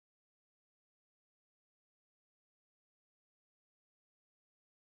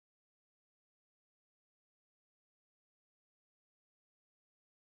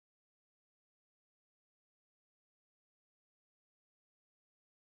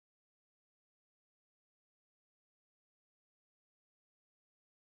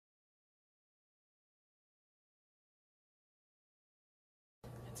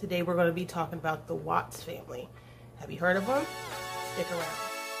Today we're going to be talking about the Watts family. Have you heard of them? Stick around.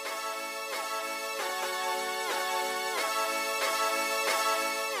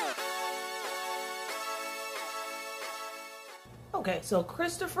 Okay, so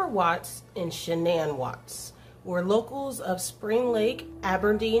Christopher Watts and Shannan Watts were locals of Spring Lake,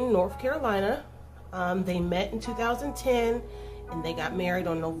 Aberdeen, North Carolina. They met in 2010 and they got married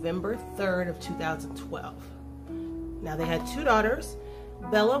on November 3rd of 2012. Now they had two daughters,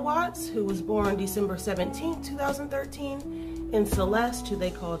 Bella Watts, who was born December 17, 2013, and Celeste, who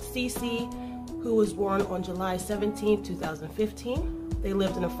they called Cece, who was born on July 17, 2015. They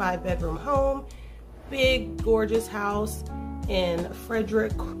lived in a 5-bedroom home, big, gorgeous house in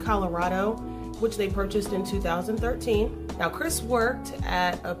Frederick, Colorado, which they purchased in 2013. Now, Chris worked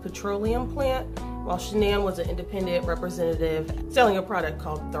at a petroleum plant while Shannan was an independent representative selling a product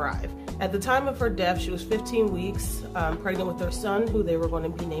called Thrive. At the time of her death, she was 15 weeks pregnant with their son, who they were going to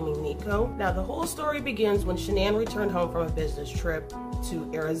be naming Nicole. Now, the whole story begins when Shannan returned home from a business trip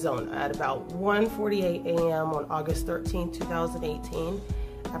to Arizona at about 1:48 a.m. on August 13, 2018.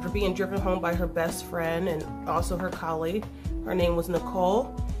 After being driven home by her best friend and also her colleague. Her name was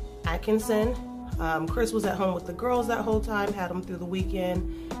Nicole Atkinson. Chris was at home with the girls that whole time, had them through the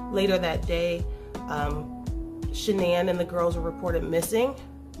weekend. Later that day, Shannan and the girls were reported missing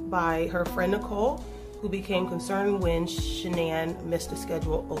by her friend Nicole, who became concerned when Shannan missed a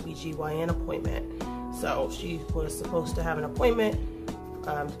scheduled OBGYN appointment. So she was supposed to have an appointment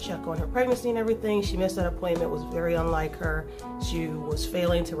to check on her pregnancy and everything. She missed that appointment. It was very unlike her. She was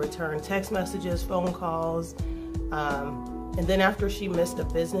failing to return text messages, phone calls. And then after she missed a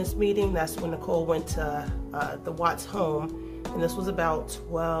business meeting, that's when Nicole went to the Watts home. And this was about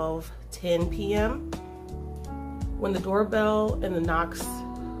 12:10 p.m. When the doorbell and the knocks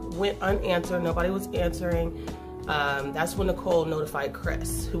went unanswered, nobody was answering. That's when Nicole notified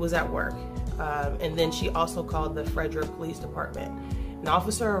Chris, who was at work. And then she also called the Frederick Police Department. An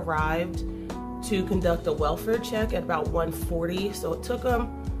officer arrived to conduct a welfare check at about 1:40. So it took them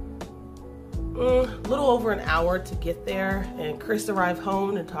a little over an hour to get there, and Chris arrived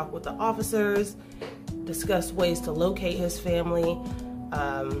home to talk with the officers, discuss ways to locate his family.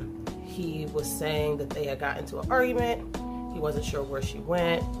 He was saying that they had got into an argument. He wasn't sure where she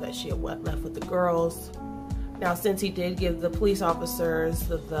went, that she had left with the girls. Now, since he did give the police officers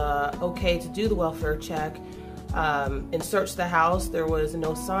the okay to do the welfare check and search the house, there was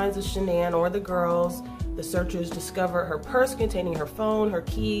no signs of Shannan or the girls. The searchers discovered her purse containing her phone, her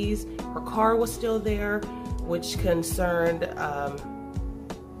keys. Her car was still there, which concerned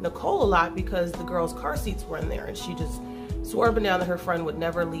Nicole a lot because the girls' car seats were in there, and she just swore up and down that her friend would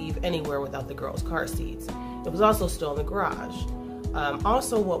never leave anywhere without the girls' car seats. It was also still in the garage.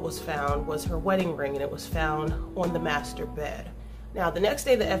 Also, what was found was her wedding ring, and it was found on the master bed. Now, the next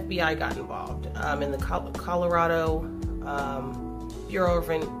day, the FBI got involved in the Colorado Bureau of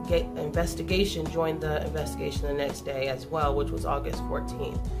Investigation joined the investigation the next day as well, which was August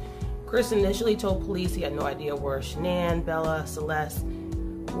 14th. Chris initially told police he had no idea where Shannan, Bella, Celeste,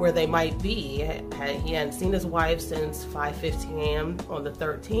 where they might be. He hadn't seen his wife since 5:15 a.m. on the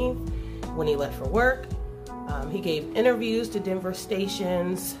 13th when he left for work. He gave interviews to Denver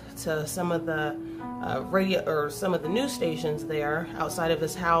stations, to some of the some of the news stations there outside of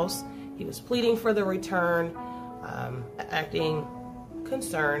his house. He was pleading for the return, acting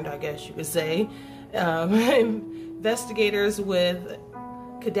concerned, I guess you could say. Investigators with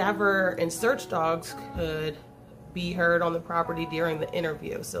cadaver and search dogs could be heard on the property during the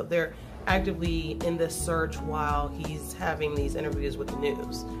interview. So they're actively in this search while he's having these interviews with the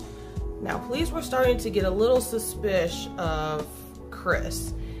news. Now, police were starting to get a little suspicious of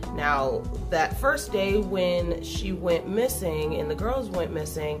Chris. Now, that first day when she went missing and the girls went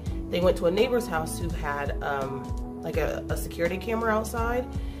missing, they went to a neighbor's house who had like a security camera outside,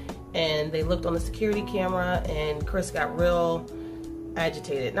 and they looked on the security camera, and Chris got real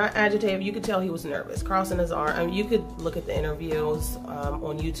agitated. Not agitated, you could tell he was nervous, crossing his arm. I mean, you could look at the interviews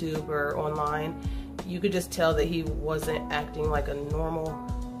on YouTube or online. You could just tell that he wasn't acting like a normal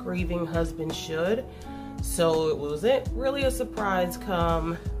grieving husband should. So it wasn't really a surprise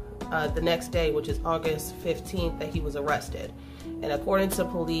come the next day, which is August 15th, that he was arrested. And according to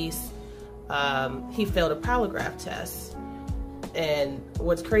police, he failed a polygraph test. And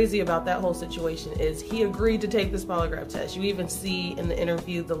what's crazy about that whole situation is he agreed to take this polygraph test. You even see in the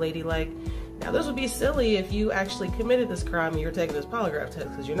interview the lady like, now this would be silly if you actually committed this crime and you're taking this polygraph test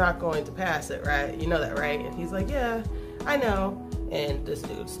because you're not going to pass it, right? You know that, right? And he's like, yeah, I know. And this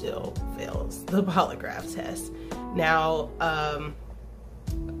dude still fails the polygraph test. Now,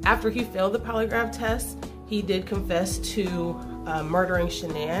 after he failed the polygraph test, he did confess to murdering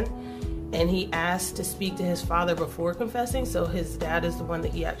Shannan, and he asked to speak to his father before confessing. So his dad is the one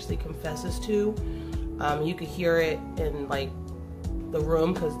that he actually confesses to. You could hear it in like the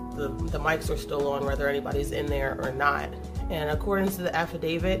room because the mics are still on, whether anybody's in there or not. And according to the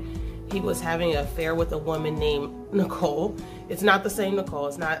affidavit, he was having an affair with a woman named Nicole. It's not the same Nicole.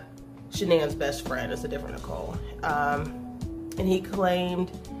 It's not Shannan's best friend. It's a different Nicole. And he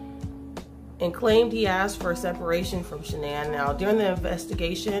claimed he asked for a separation from Shannan. Now, during the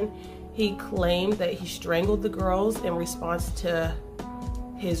investigation, he claimed that he strangled the girls in response to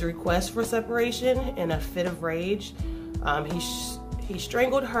his request for separation in a fit of rage. He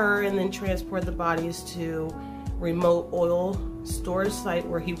strangled her and then transported the bodies to remote oil storage site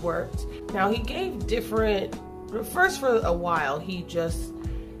where he worked. Now, he gave different, first for a while, he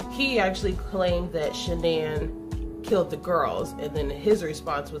actually claimed that Shannan killed the girls, and then his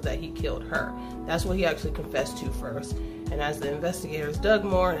response was that he killed her. That's what he actually confessed to first. And as the investigators dug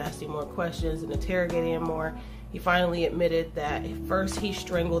more and asked him more questions and interrogated him more, he finally admitted that first he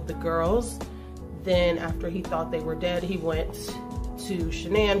strangled the girls. Then after he thought they were dead, he went to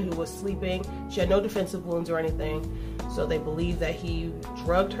Shannan, who was sleeping. She had no defensive wounds or anything. So they believe that he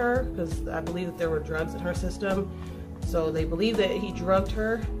drugged her, because I believe that there were drugs in her system. So they believe that he drugged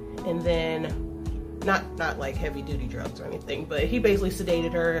her, and then not like heavy duty drugs or anything, but he basically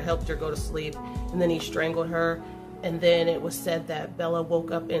sedated her, helped her go to sleep, and then he strangled her. And then it was said that Bella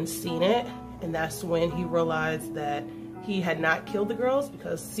woke up and seen it, and that's when he realized that he had not killed the girls,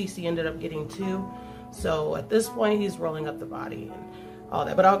 because Cece ended up getting 2. So at this point, he's rolling up the body and all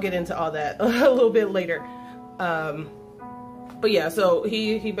that, but I'll get into all that a little bit later. But yeah, so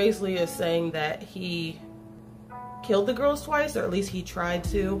he basically is saying that he killed the girls twice, or at least he tried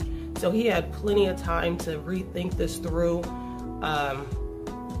to. So he had plenty of time to rethink this through,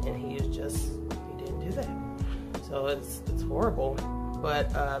 and he didn't do that. So it's horrible.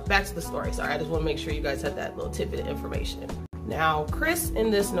 But back to the story. Sorry, I just want to make sure you guys had that little tidbit of information. Now, Chris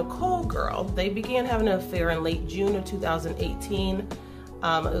and this Nicole girl, they began having an affair in late June of 2018. It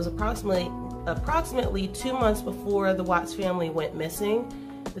was approximately 2 months before the Watts family went missing.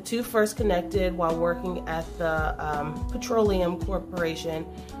 The two first connected while working at the Petroleum Corporation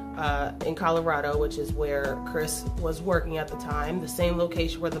in Colorado, which is where Chris was working at the time, the same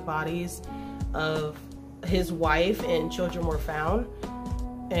location where the bodies of his wife and children were found.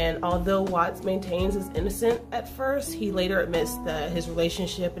 And although Watts maintains his innocence at first, he later admits that his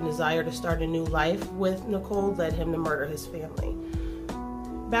relationship and desire to start a new life with Nicole led him to murder his family.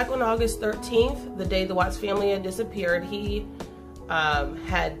 Back on August 13th, the day the Watts family had disappeared, he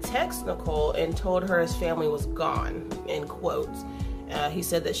had texted Nicole and told her his family was gone, in quotes. He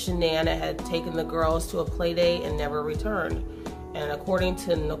said that Shannan had taken the girls to a play date and never returned. And according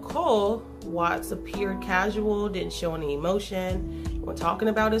to Nicole, Watts appeared casual, didn't show any emotion when talking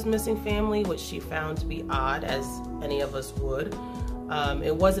about his missing family, which she found to be odd, as any of us would.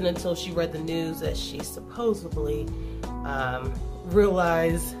 It wasn't until she read the news that she supposedly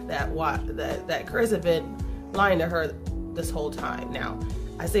realized that Chris had been lying to her this whole time. Now,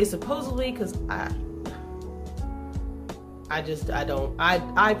 I say supposedly because I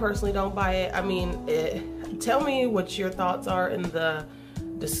personally don't buy it. I mean, tell me what your thoughts are in the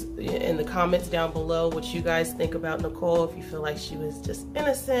comments down below, what you guys think about Nicole, if you feel like she was just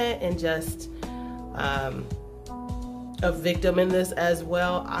innocent and just a victim in this as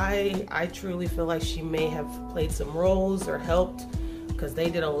well. I truly feel like she may have played some roles or helped, because they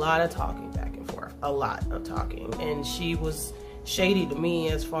did a lot of talking back and forth, a lot of talking, and she was shady to me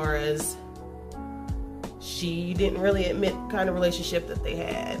as far as she didn't really admit the kind of relationship that they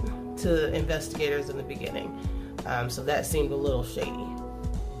had to investigators in the beginning. So that seemed a little shady.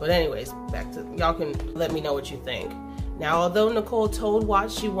 But anyways, back to, y'all can let me know what you think. Now, although Nicole told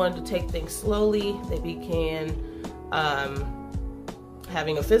Watts she wanted to take things slowly, they began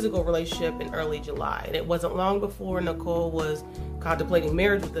having a physical relationship in early July. And it wasn't long before Nicole was contemplating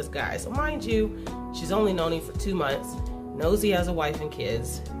marriage with this guy. So mind you, she's only known him for 2 months, knows he has a wife and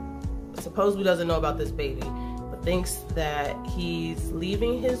kids, supposedly doesn't know about this baby, but thinks that he's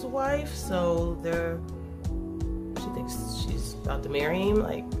leaving his wife, so she thinks she's about to marry him.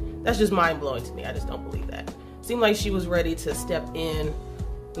 Like, that's just mind-blowing to me. I just don't believe that. Seemed like she was ready to step in,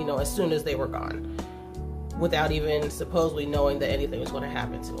 you know, as soon as they were gone, without even supposedly knowing that anything was going to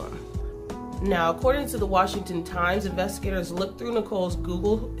happen to him. Now, according to the Washington Times, investigators looked through Nicole's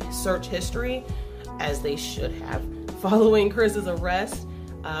Google search history, as they should have, following Chris's arrest.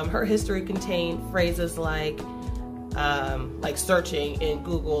 Her history contained phrases like searching in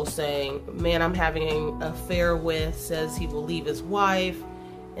Google saying, "Man, I'm having an affair with, says he will leave his wife."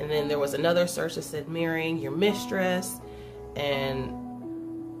 And then there was another search that said, "Marrying your mistress." and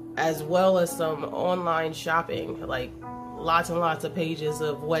as well as some online shopping, like lots and lots of pages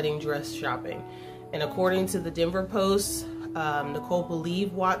of wedding dress shopping. And according to the Denver Post, Nicole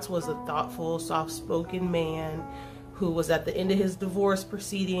believed Watts was a thoughtful, soft-spoken man who was at the end of his divorce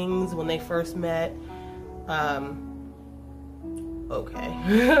proceedings when they first met.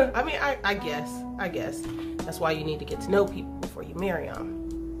 Okay. I mean, I guess. That's why you need to get to know people before you marry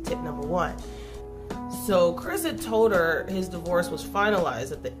them. Tip number 1. So Chris had told her his divorce was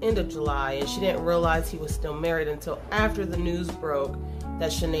finalized at the end of July, and she didn't realize he was still married until after the news broke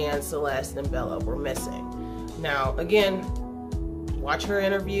that Shannan, Celeste, and Bella were missing. Now, again, watch her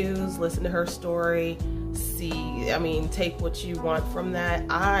interviews, listen to her story, take what you want from that.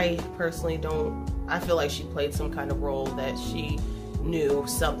 I personally I feel like she played some kind of role that she knew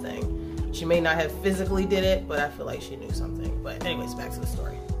something. She may not have physically did it, but I feel like she knew something. But anyways, back to the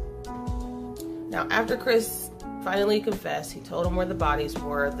story. Now, after Chris finally confessed, he told him where the bodies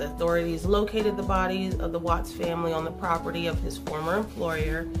were. The authorities located the bodies of the Watts family on the property of his former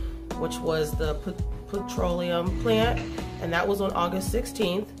employer, which was the petroleum plant, and that was on August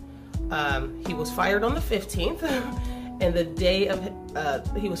 16th. He was fired on the 15th, and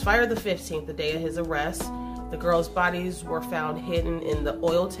he was fired the 15th, the day of his arrest. The girls' bodies were found hidden in the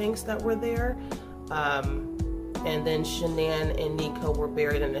oil tanks that were there. And then Shannan and Nicole were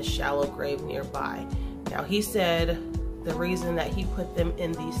buried in a shallow grave nearby. Now, he said the reason that he put them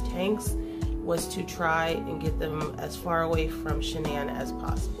in these tanks was to try and get them as far away from Shannan as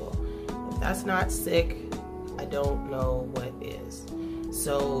possible. If that's not sick, I don't know what is.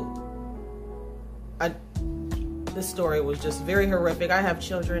 So, this story was just very horrific. I have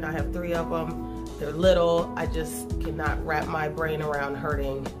children. I have 3 of them. They're little. I just cannot wrap my brain around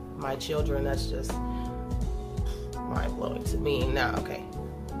hurting my children. That's just mind-blowing to me. Now, okay.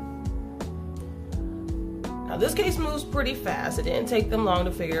 Now, this case moves pretty fast. It didn't take them long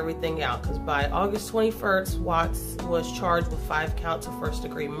to figure everything out, because by August 21st, Watts was charged with 5 counts of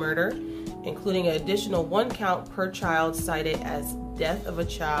first-degree murder, including an additional 1 count per child cited as death of a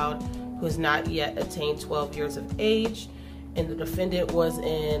child who has not yet attained 12 years of age, and the defendant was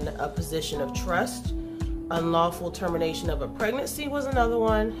in a position of trust. Unlawful termination of a pregnancy was another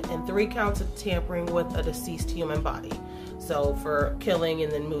one, and 3 counts of tampering with a deceased human body. So for killing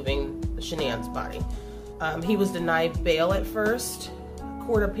and then moving Shannan's body. He was denied bail at first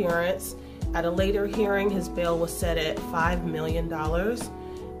court appearance. At a later hearing, his bail was set at $5 million,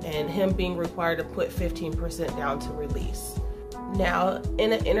 and him being required to put 15% down to release. Now,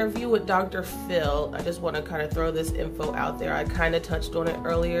 in an interview with Dr. Phil, I just want to kind of throw this info out there. I kind of touched on it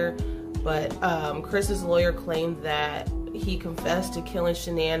earlier, but Chris's lawyer claimed that he confessed to killing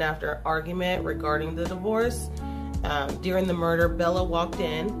Shannan after an argument regarding the divorce. During the murder, Bella walked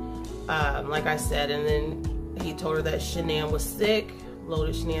in, like I said, and then he told her that Shannan was sick,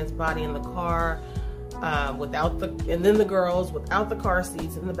 loaded Shannan's body in the car, and then the girls without the car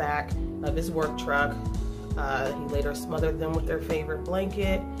seats in the back of his work truck. He later smothered them with their favorite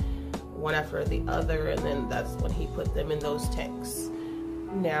blanket, one after the other, and then that's when he put them in those tanks.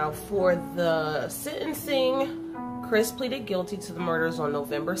 Now, for the sentencing, Chris pleaded guilty to the murders on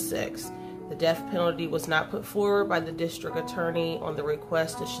November 6th. The death penalty was not put forward by the district attorney on the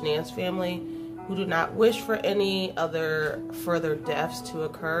request of Shannan's family, who do not wish for any other further deaths to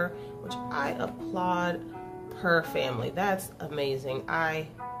occur, which I applaud her family. That's amazing. I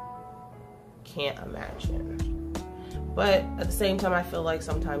can't imagine. But at the same time, I feel like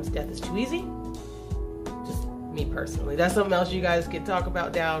sometimes death is too easy. Just me personally. That's something else you guys can talk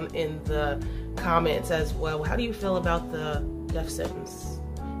about down in the comments as well. How do you feel about the death sentence?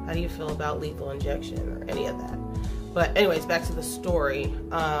 How do you feel about lethal injection or any of that? But anyways, back to the story.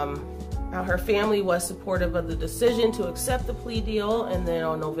 Now, her family was supportive of the decision to accept the plea deal, and then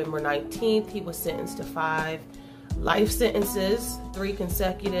on November 19th, he was sentenced to 5 life sentences, 3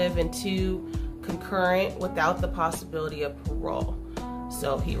 consecutive and 2 concurrent without the possibility of parole.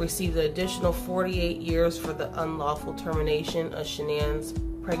 So he received an additional 48 years for the unlawful termination of Shannan's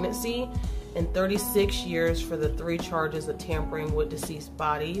pregnancy and 36 years for the 3 charges of tampering with deceased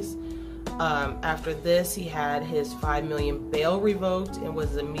bodies. After this, he had his $5 million bail revoked and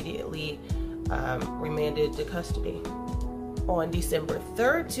was immediately remanded to custody. On December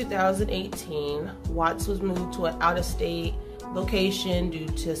 3rd, 2018, Watts was moved to an out-of-state location due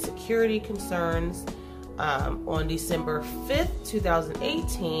to security concerns. On December 5th,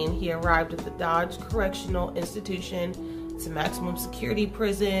 2018, he arrived at the Dodge Correctional Institution. It's a maximum security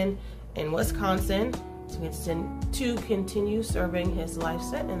prison in Wisconsin to continue serving his life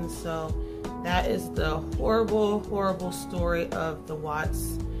sentence. So that is the horrible, horrible story of the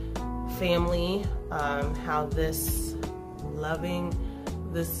Watts family, how this loving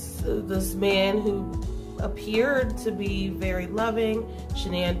this man who appeared to be very loving.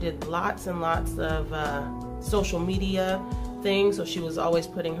 Shannan did lots and lots of social media things, so she was always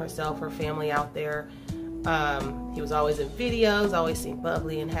putting herself, her family out there. He was always in videos, always seemed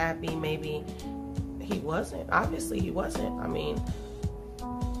bubbly and happy. Maybe he wasn't. Obviously he wasn't. I mean,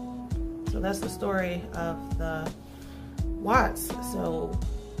 so that's the story of the Watts. So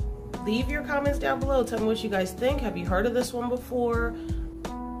leave your comments down below. Tell me what you guys think. Have you heard of this one before?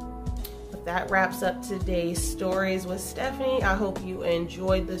 But that wraps up today's stories with Stephanie. I hope you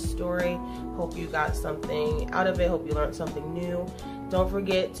enjoyed this story. Hope you got something out of it. Hope you learned something new. Don't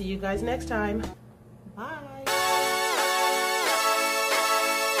forget to see you guys next time. Bye.